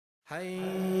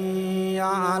حي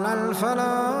على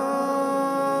الفلاح.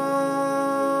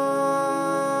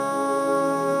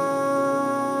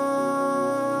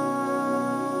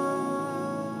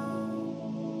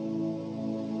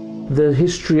 The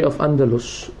history of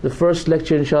Andalus. The first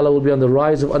lecture inshallah will be on the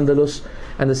rise of Andalus,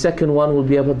 and the second one will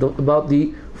be about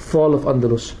the fall of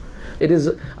Andalus. It is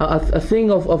a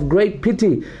thing of great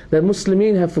pity that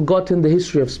Muslimin have forgotten the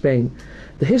history of Spain.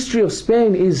 The history of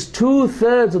Spain is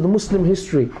 2/3 of the Muslim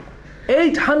history.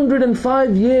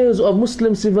 805 years of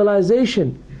Muslim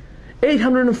civilization.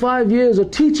 805 years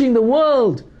of teaching the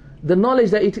world the knowledge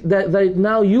that it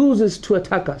now uses to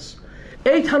attack us.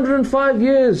 805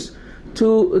 years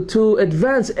to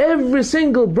advance every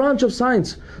single branch of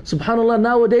science. SubhanAllah,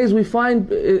 nowadays we find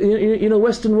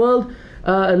Western world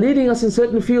leading us in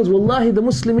certain fields. Wallahi, the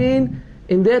Muslimin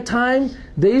in their time,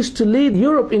 they used to lead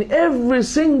Europe in every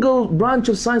single branch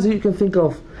of science that you can think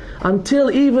of,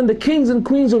 until even the kings and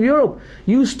queens of Europe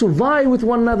used to vie with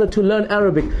one another to learn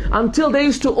Arabic, until they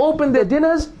used to open their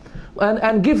dinners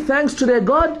and give thanks to their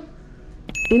God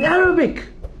in Arabic.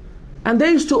 And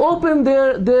they used to open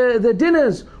their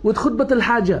dinners with khutbat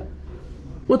al-hajah.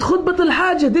 With khutbat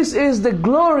al-hajah, this is the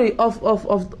glory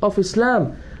of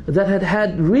Islam that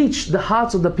had reached the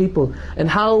hearts of the people, and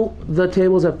how the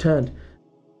tables have turned.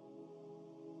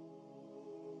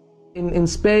 In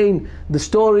Spain, the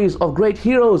stories of great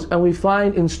heroes, and we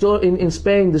find in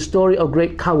Spain the story of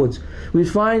great cowards. We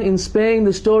find in Spain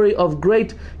the story of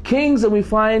great kings, and we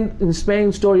find in Spain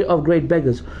the story of great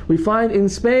beggars. We find in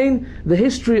Spain the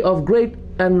history of great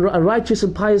and righteous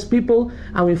and pious people,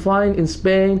 and we find in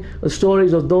Spain the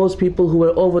stories of those people who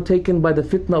were overtaken by the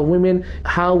fitna of women.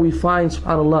 How we find,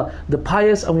 subhanAllah, the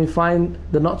pious, and we find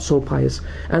the not so pious.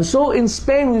 And so in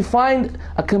Spain we find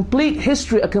a complete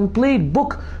history, a complete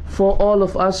book for all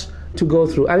of us to go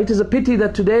through. And it is a pity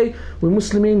that today we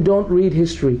Muslimin don't read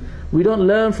history. We don't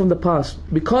learn from the past.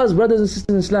 Because, brothers and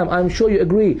sisters in Islam, I'm sure you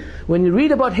agree, when you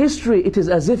read about history, it is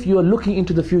as if you are looking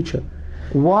into the future.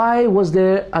 Why was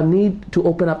there a need to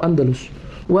open up Andalus?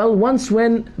 Well, once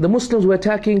when the Muslims were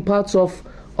attacking parts of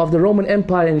the Roman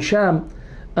Empire in Sham,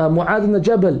 Mu'adh ibn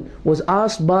Jabal was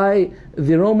asked by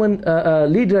the Roman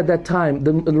leader at that time,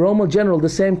 the Roman general, the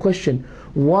same question.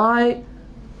 Why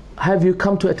have you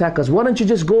come to attack us? Why don't you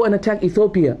just go and attack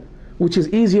Ethiopia, which is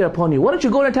easier upon you? Why don't you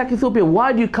go and attack Ethiopia?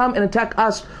 Why do you come and attack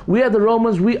us? We are the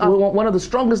Romans, we are one of the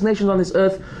strongest nations on this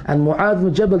earth. And Mu'adh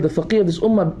ibn Jabal, the faqih of this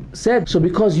ummah, said, so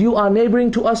because you are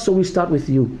neighboring to us, so we start with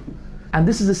you. And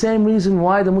this is the same reason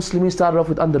why the Muslims started off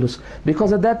with Andalus.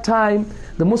 Because at that time,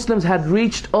 the Muslims had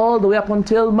reached all the way up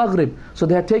until Maghrib. So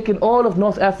they had taken all of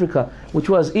North Africa, which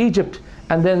was Egypt,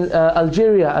 and then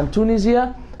Algeria and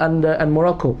Tunisia, and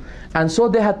Morocco. And so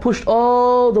they had pushed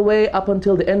all the way up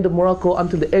until the end of Morocco,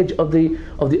 until the edge of the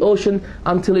ocean,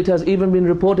 until it has even been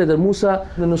reported that Musa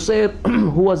ibn Nusayr,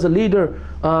 who was the leader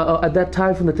at that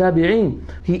time from the Tabi'een,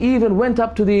 he even went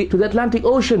up to the Atlantic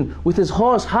Ocean with his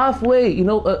horse halfway,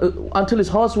 until his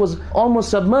horse was almost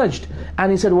submerged. And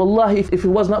he said, Wallahi, if it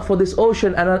was not for this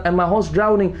ocean and my horse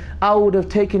drowning, I would have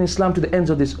taken Islam to the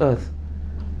ends of this earth.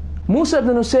 Musa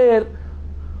ibn Nusayr,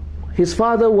 his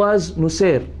father was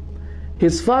Nusayr.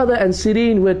 His father and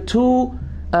Sirin were two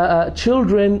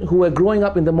children who were growing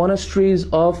up in the monasteries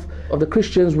of the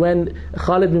Christians when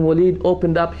Khalid bin Walid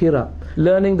opened up Hira,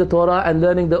 learning the Torah and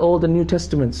learning the Old and New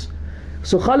Testaments.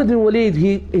 So Khalid bin Walid,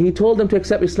 he told them to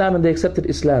accept Islam, and they accepted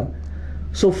Islam.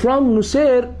 So from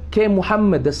Nusayr came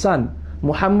Muhammad, the son,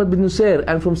 Muhammad bin Nusayr,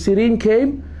 and from Sirin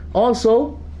came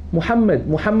also Muhammad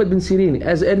bin Sirin,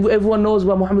 as everyone knows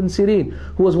about Muhammad bin Sirin,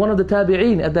 who was one of the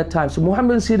Tabi'een at that time. So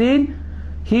Muhammad bin Sirin,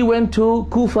 he went to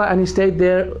Kufa and he stayed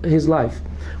there his life.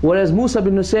 Whereas Musa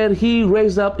bin Nusayr, he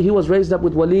was raised up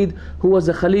with Walid, who was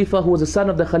the Khalifa, who was the son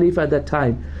of the Khalifa at that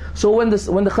time. So when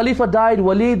the Khalifa died,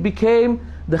 Walid became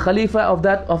the Khalifa of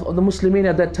the Muslimin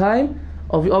at that time.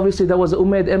 Obviously there was the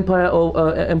Umayyad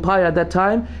empire at that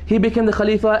time. He became the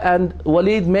Khalifa, and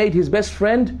Walid made his best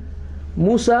friend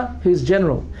Musa his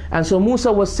general. And so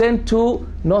Musa was sent to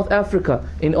North Africa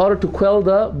in order to quell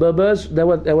the Berbers that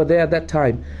were there at that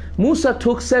time. Musa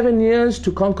took 7 years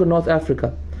to conquer North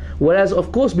Africa. Whereas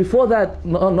of course before that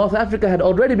North Africa had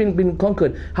already been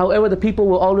conquered. However, the people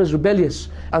were always rebellious.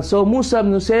 And so Musa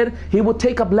ibn Nusayr, he would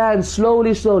take up land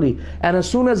slowly. And as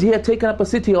soon as he had taken up a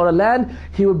city or a land,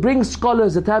 he would bring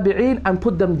scholars, the Tabi'een, and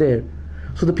put them there.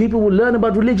 So the people would learn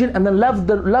about religion and then love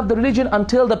the religion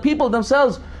until the people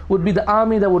themselves would be the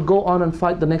army that would go on and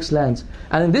fight the next lands.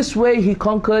 And in this way he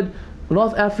conquered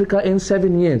North Africa in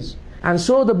 7 years. And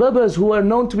so the Berbers, who were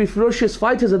known to be ferocious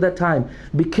fighters at that time,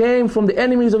 became from the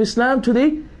enemies of Islam to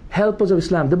the helpers of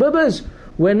Islam. The Berbers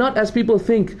We're not as people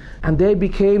think. And they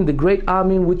became the great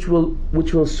army which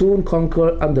will soon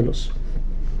conquer Andalus.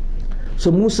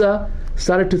 So Musa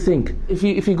started to think, if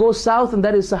you go south, and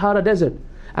that is Sahara Desert,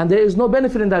 and there is no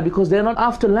benefit in that because they're not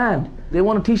after land. They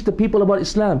want to teach the people about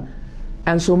Islam.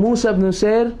 And so Musa ibn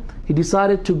Nusayr, he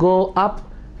decided to go up,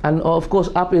 and of course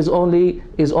up is only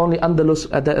Andalus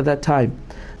at that time.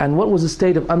 And what was the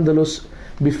state of Andalus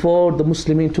before the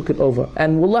Muslimin took it over?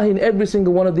 And wallahi, in every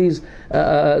single one of these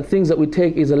things that we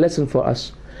take is a lesson for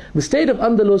us. The state of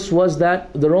Andalus was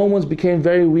that the Romans became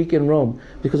very weak in Rome,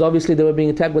 because obviously they were being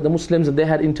attacked by the Muslims and they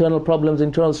had internal problems,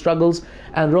 internal struggles,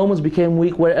 and Romans became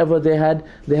weak wherever they had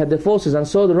their forces. And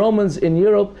so the Romans in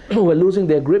Europe were losing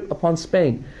their grip upon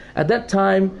Spain. At that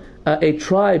time, a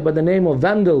tribe by the name of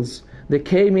Vandals, they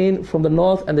came in from the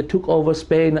north and they took over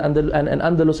Spain and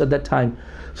Andalus at that time.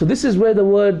 So this is where the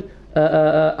word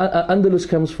Andalus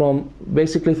comes from,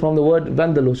 basically from the word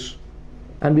Vandalus.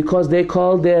 And because they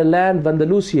called their land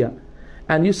Vandalusia.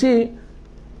 And you see,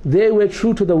 they were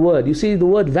true to the word. You see, the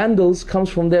word Vandals comes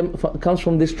from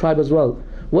this tribe as well.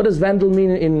 What does Vandal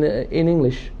mean in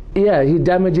English? Yeah, he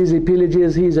damages, he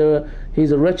pillages,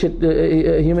 he's a wretched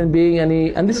human being,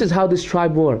 and this is how this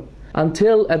tribe were.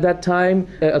 Until at that time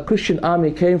a Christian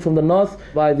army came from the north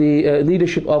by the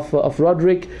leadership of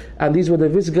Roderick, and these were the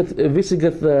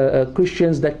Visigoth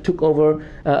Christians that took over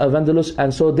Vandalus,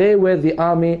 and so they were the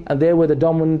army and they were the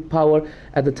dominant power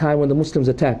at the time when the Muslims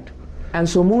attacked. And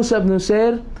so Musa ibn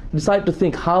Nusayr decided to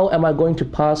think, how am I going to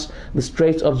pass the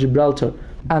Straits of Gibraltar?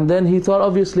 And then he thought,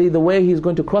 obviously the way he's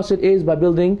going to cross it is by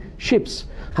building ships.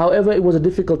 However, it was a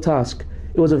difficult task.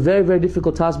 It was a very, very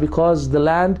difficult task because the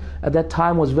land at that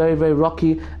time was very, very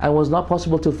rocky and was not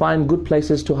possible to find good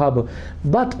places to harbor.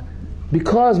 But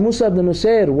because Musa ibn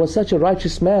Nusayr was such a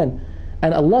righteous man,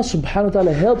 and Allah subhanahu wa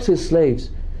ta'ala helps his slaves,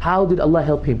 how did Allah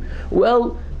help him?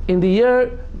 Well, in the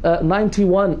year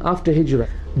 91 after Hijrah,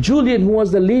 Julian, who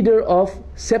was the leader of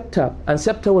Septa, and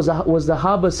Septa was the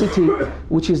harbor city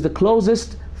which is the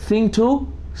closest thing to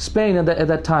Spain at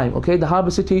that time, okay, the harbor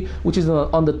city which is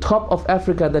on the top of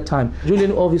Africa at that time.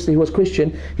 Julian, obviously, he was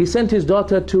Christian. He sent his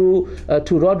daughter to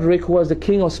Roderick, who was the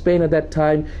king of Spain at that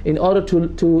time, in order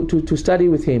to study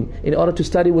with him, in order to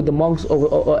study with the monks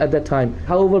at that time.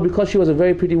 However, because she was a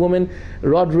very pretty woman,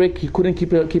 Roderick, he couldn't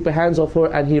keep her hands off her,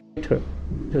 and he raped her.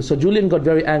 So Julian got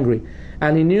very angry,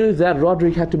 and he knew that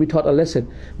Roderick had to be taught a lesson,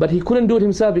 but he couldn't do it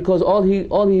himself because all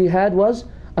he had was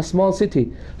a small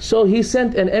city. So he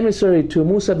sent an emissary to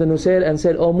Musa ibn Nusayr and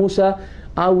said, "Oh Musa,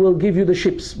 I will give you the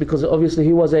ships," because obviously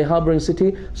he was a harboring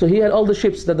city, so he had all the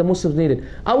ships that the Muslims needed.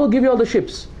 "I will give you all the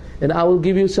ships, and I will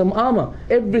give you some armor,"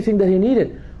 everything that he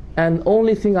needed. And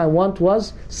only thing I want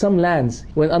was some lands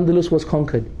when Andalus was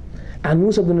conquered. And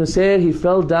Musa ibn Nusayr, he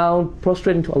fell down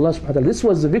prostrating to Allah subhanahu wa ta'ala. This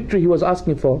was the victory he was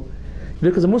asking for,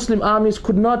 because the Muslim armies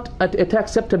could not attack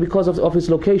Septa because of its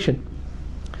location.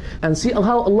 And see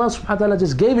how Allah subhanahu wa ta'ala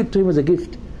just gave it to him as a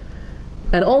gift.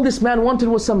 And all this man wanted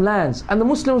was some lands, and the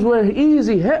Muslims were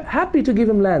happy to give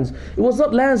him lands. It was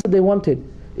not lands that they wanted,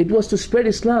 it was to spread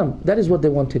Islam. That is what they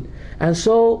wanted. And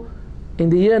so in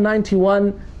the year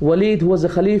 91, Walid, who was the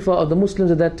Khalifa of the Muslims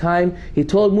at that time, he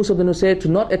told Musa ibn Nusayr to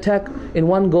not attack in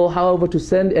one go, however to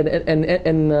send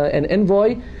an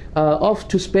envoy off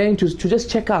to Spain to just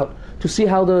check out, to see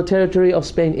how the territory of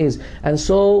Spain is. And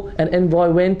so an envoy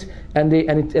went and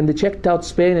they checked out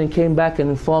Spain and came back and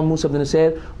informed Musa ibn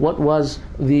Nusayr what was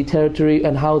the territory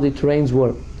and how the terrains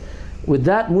were. With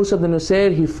that, Musa ibn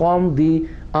Nusayr, he formed the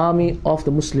army of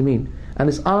the Muslimin. And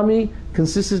this army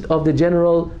consisted of the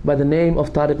general by the name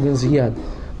of Tariq bin Ziyad,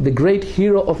 the great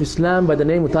hero of Islam by the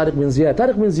name of Tariq bin Ziyad.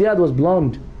 Tariq bin Ziyad was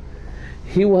blonde,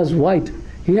 he was white,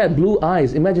 he had blue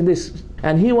eyes, imagine this.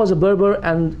 And he was a Berber,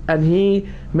 and he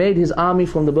made his army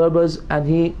from the Berbers, and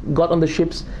he got on the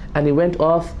ships and he went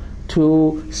off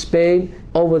to Spain.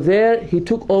 Over there he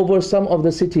took over some of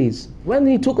the cities. When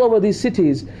he took over these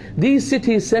cities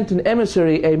sent an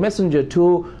emissary, a messenger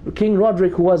to King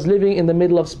Roderick, who was living in the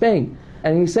middle of Spain.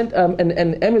 And he sent an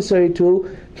emissary to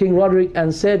King Roderick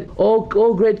and said, oh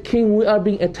great king, we are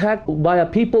being attacked by a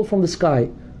people from the sky."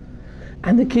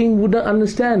 And the king would not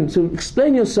understand. "So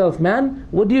explain yourself, man,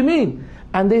 what do you mean?"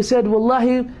 And they said,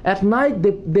 "Wallahi, at night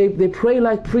they pray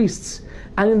like priests,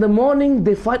 and in the morning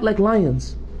they fight like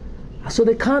lions. So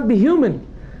they can't be human.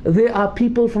 They are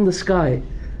people from the sky."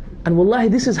 And wallahi,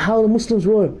 this is how the Muslims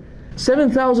were.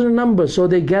 7,000 in number. So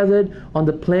they gathered on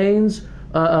the plains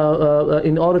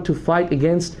in order to fight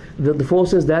against the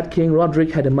forces that King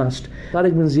Roderick had amassed.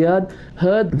 Tariq bin Ziyad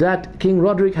heard that King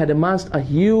Roderick had amassed a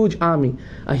huge army.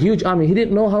 He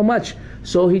didn't know how much,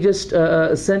 so he just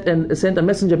sent a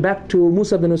messenger back to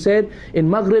Musa bin Usaid in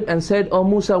Maghrib and said, "Oh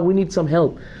Musa, we need some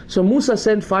help." So Musa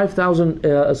sent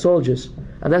 5,000 soldiers,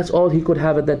 and that's all he could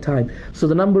have at that time. So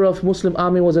the number of Muslim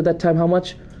army was at that time how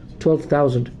much?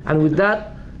 12,000. And with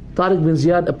that, Tariq bin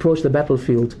Ziyad approached the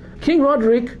battlefield. King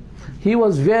Roderick, he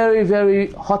was very, very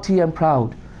haughty and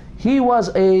proud. He was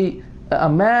a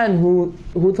man who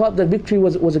thought that victory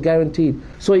was a guaranteed.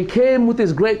 So he came with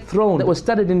his great throne that was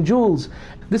studded in jewels.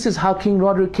 This is how King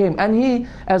Roderick came. And he,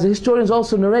 as the historians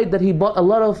also narrate, that he bought a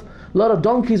lot of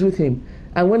donkeys with him.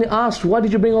 And when he asked, "Why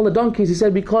did you bring all the donkeys?" he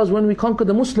said, "Because when we conquer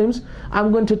the Muslims,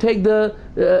 I'm going to take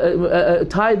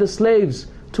tie the slaves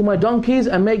to my donkeys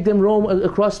and make them roam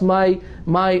across my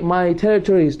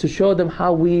territories to show them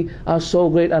how we are so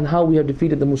great and how we have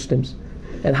defeated the Muslims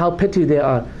and how petty they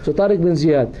are." So Tariq bin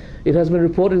Ziyad, it has been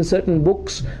reported in certain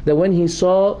books that when he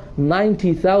saw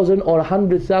 90,000 or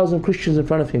 100,000 Christians in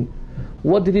front of him,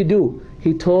 what did he do?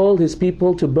 He told his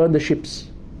people to burn the ships.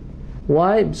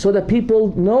 Why? So that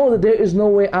people know that there is no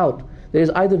way out. There is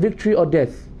either victory or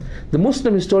death. The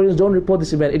Muslim historians don't report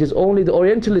this event. It is only the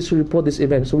Orientalists who report this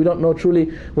event. So we don't know truly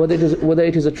whether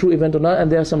it is a true event or not, and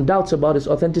there are some doubts about its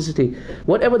authenticity.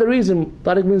 Whatever the reason,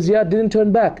 Tariq bin Ziyad didn't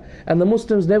turn back, and the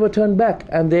Muslims never turned back,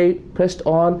 and they pressed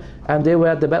on, and they were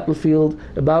at the battlefield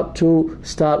about to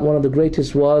start one of the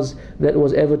greatest wars that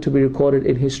was ever to be recorded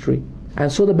in history.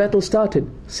 And so the battle started.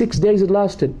 6 days it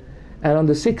lasted, and on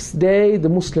the 6th day the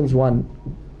Muslims won.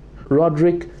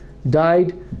 Roderick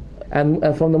died, and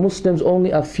from the Muslims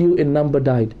only a few in number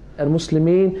died. And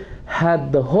Muslimin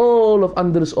had the whole of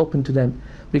Andalus open to them,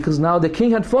 because now the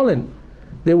king had fallen.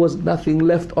 There was nothing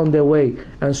left on their way.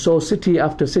 And so city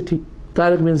after city,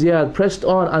 Tariq bin Ziyad pressed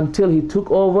on until he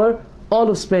took over all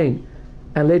of Spain.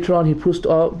 And later on he pushed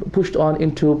on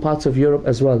into parts of Europe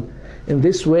as well. In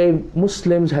this way,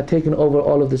 Muslims had taken over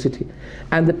all of the city.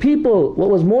 And the people, what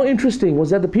was more interesting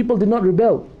was that the people did not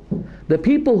rebel. The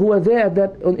people who were there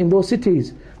in those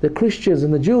cities, the Christians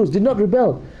and the Jews, did not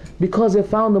rebel, because they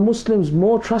found the Muslims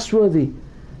more trustworthy.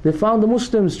 They found the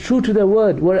Muslims true to their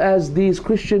word, whereas these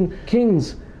Christian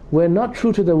kings were not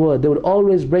true to their word. They would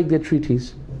always break their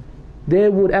treaties. They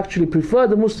would actually prefer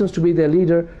the Muslims to be their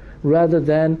leader rather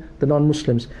than the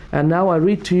non-Muslims. And now I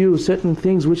read to you certain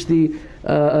things which the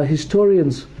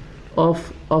historians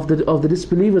of the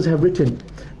disbelievers have written.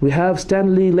 We have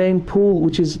Stanley Lane Poole,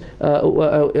 which is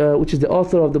the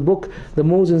author of the book The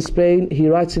Moors in Spain. He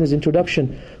writes in his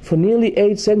introduction, "For nearly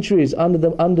 8 centuries under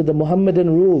the Mohammedan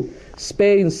rule,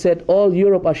 Spain set all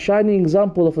Europe a shining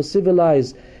example of a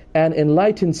civilized and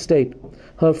enlightened state.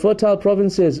 Her fertile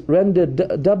provinces,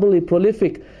 rendered doubly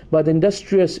prolific by the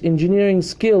industrious engineering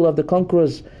skill of the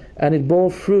conquerors, and it bore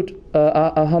fruit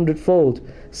 100-fold.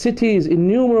 Cities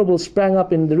innumerable sprang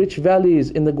up in the rich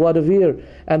valleys in the Guadalquivir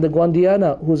and the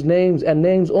Guadiana, whose names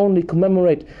only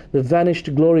commemorate the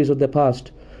vanished glories of the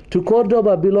past. To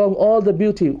Cordoba belong all the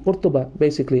beauty," Cordoba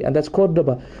basically, and that's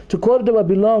Cordoba. "To Cordoba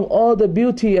belong all the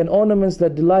beauty and ornaments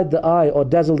that delight the eye or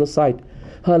dazzle the sight.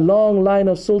 Her long line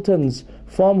of sultans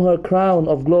form her crown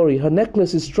of glory. Her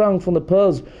necklace is strung from the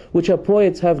pearls which her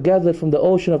poets have gathered from the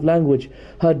ocean of language.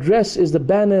 Her dress is the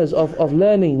banners of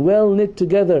learning, well knit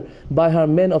together by her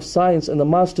men of science, and the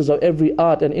masters of every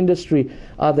art and industry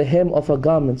are the hem of her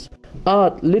garments.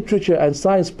 Art, literature and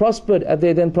science prospered as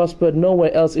they then prospered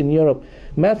nowhere else in Europe.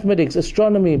 Mathematics,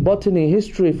 astronomy, botany,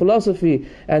 history, philosophy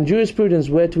and jurisprudence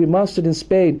were to be mastered in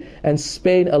Spain, and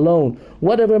Spain alone.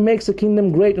 Whatever makes a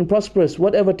kingdom great and prosperous,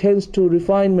 whatever tends to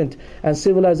refinement and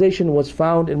civilization, was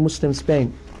found in Muslim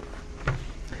Spain."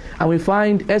 And we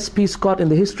find S.P. Scott in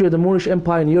the History of the Moorish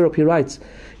Empire in Europe. He writes,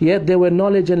 "Yet there were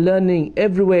knowledge and learning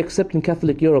everywhere except in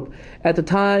Catholic Europe. At a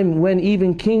time when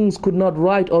even kings could not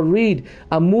write or read,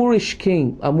 a Moorish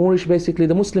king," a Moorish basically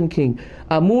the Muslim king,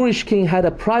 "a Moorish king had a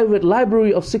private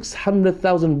library of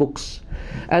 600,000 books.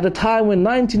 At a time when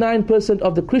 99%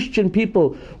 of the Christian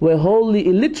people were wholly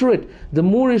illiterate, the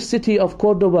Moorish city of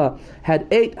Cordoba had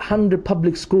 800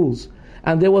 public schools.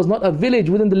 And there was not a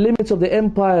village within the limits of the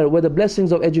empire where the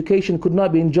blessings of education could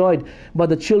not be enjoyed by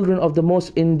the children of the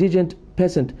most indigent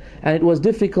peasant. And it was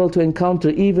difficult to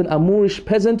encounter even a Moorish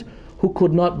peasant who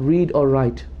could not read or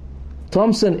write."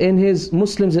 Thompson, in his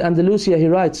Muslims in Andalusia, he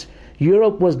writes,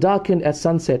 "Europe was darkened at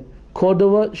sunset.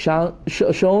 Cordoba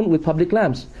shone with public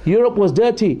lamps. Europe was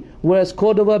dirty, whereas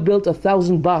Cordoba built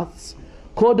 1,000 baths.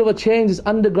 Cordoba changed its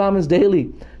undergarments daily.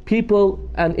 People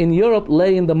in Europe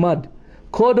lay in the mud.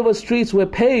 Cordoba streets were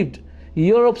paved.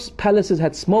 Europe's palaces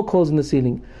had smoke holes in the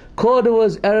ceiling.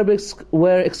 Cordova's Arabics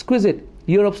were exquisite.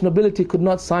 Europe's nobility could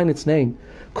not sign its name.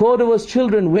 Cordova's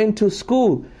children went to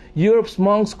school. Europe's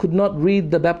monks could not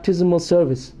read the baptismal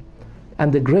service.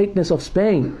 And the greatness of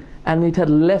Spain, and it had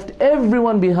left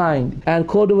everyone behind. And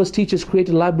Cordova's teachers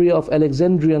created a library of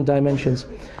Alexandrian dimensions,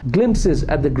 glimpses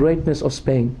at the greatness of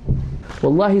Spain.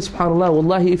 Wallahi, subhanallah,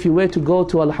 wallahi, if you were to go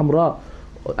to Al-Hamra,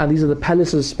 and these are the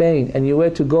palaces of Spain, and you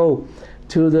were to go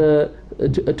to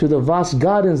the vast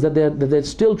gardens that they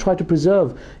still try to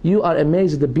preserve, you are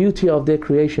amazed at the beauty of their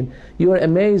creation. You are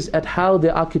amazed at how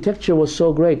their architecture was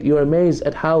so great. You are amazed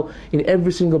at how in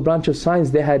every single branch of science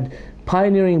they had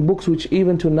pioneering books which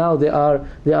even to now they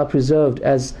are preserved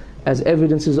as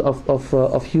evidences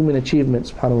of human achievement,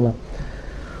 subhanAllah.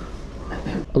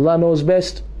 Allah knows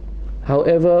best.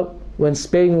 However, when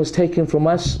Spain was taken from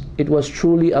us, it was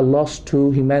truly a loss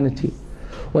to humanity.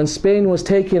 When Spain was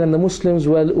taken and the Muslims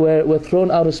were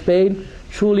thrown out of Spain,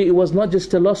 truly it was not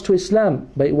just a loss to Islam,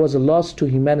 but it was a loss to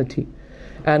humanity.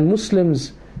 And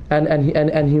Muslims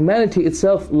and humanity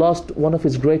itself lost one of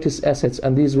its greatest assets,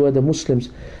 and these were the Muslims.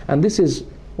 And this is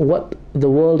what the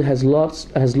world has lost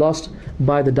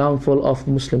by the downfall of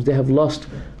Muslims. They have lost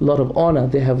a lot of honor,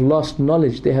 they have lost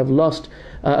knowledge, they have lost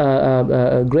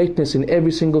greatness in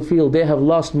every single field, they have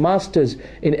lost masters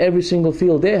in every single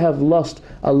field, they have lost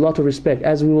a lot of respect.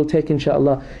 As we will take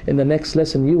inshallah in the next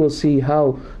lesson, you will see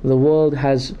how the world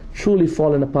has truly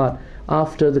fallen apart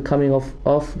after the coming of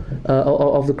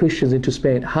the Christians into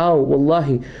Spain. How,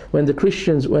 wallahi, when the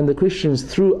Christians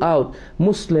threw out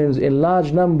Muslims in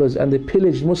large numbers and they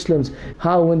pillaged Muslims,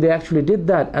 how when they actually did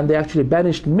that and they actually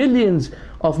banished millions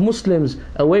of Muslims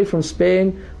away from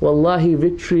Spain, wallahi,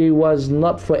 victory was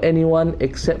not for anyone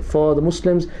except for the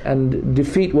Muslims, and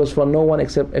defeat was for no one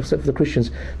except for the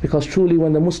Christians. Because truly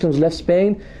when the Muslims left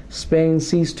Spain, Spain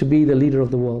ceased to be the leader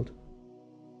of the world.